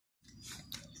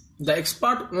the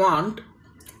expert want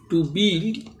to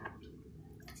build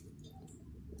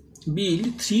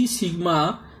 3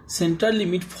 sigma central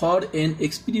limit for an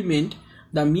experiment.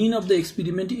 The mean of the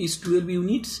experiment is 12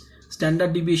 units.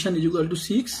 Standard deviation is equal to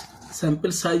 6.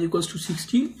 Sample size equals to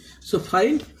 16. So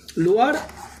find lower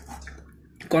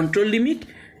control limit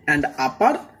and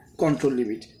upper control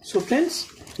limit. So friends,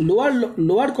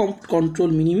 lower control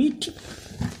limit,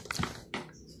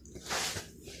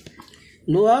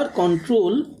 lower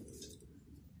control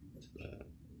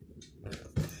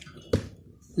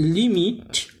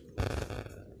limit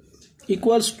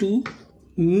equals to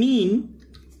mean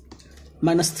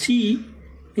minus 3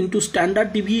 into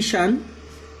standard deviation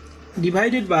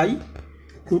divided by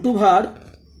root over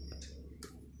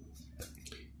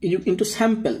into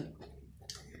sample.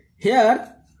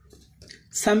 Here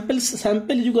sample is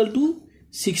equal to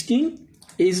 16,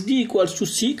 SD equals to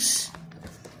 6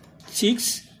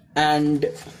 and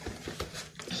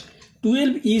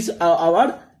 12 is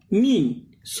our mean.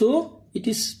 So it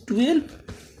is 12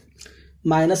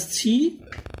 minus 3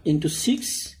 into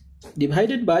 6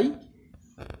 divided by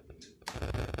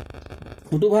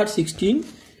root over 16.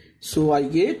 So I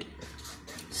get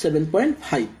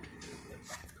 7.5.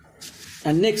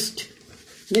 And next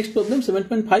problem,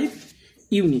 7.5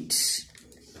 units.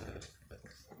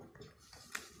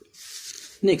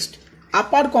 Next,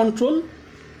 upper control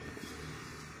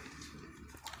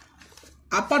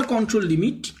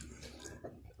limit,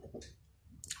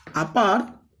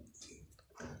 upper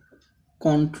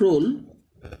control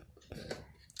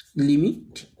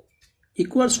limit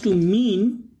equals to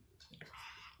mean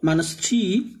minus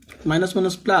 3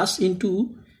 minus plus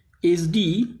into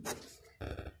SD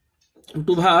root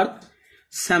over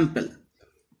sample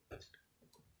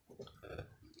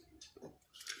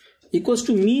equals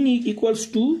to mean equals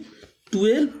to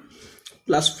 12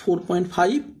 plus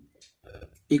 4.5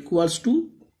 equals to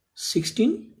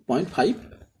 16.5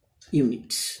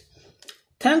 units.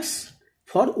 Thanks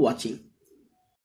for watching.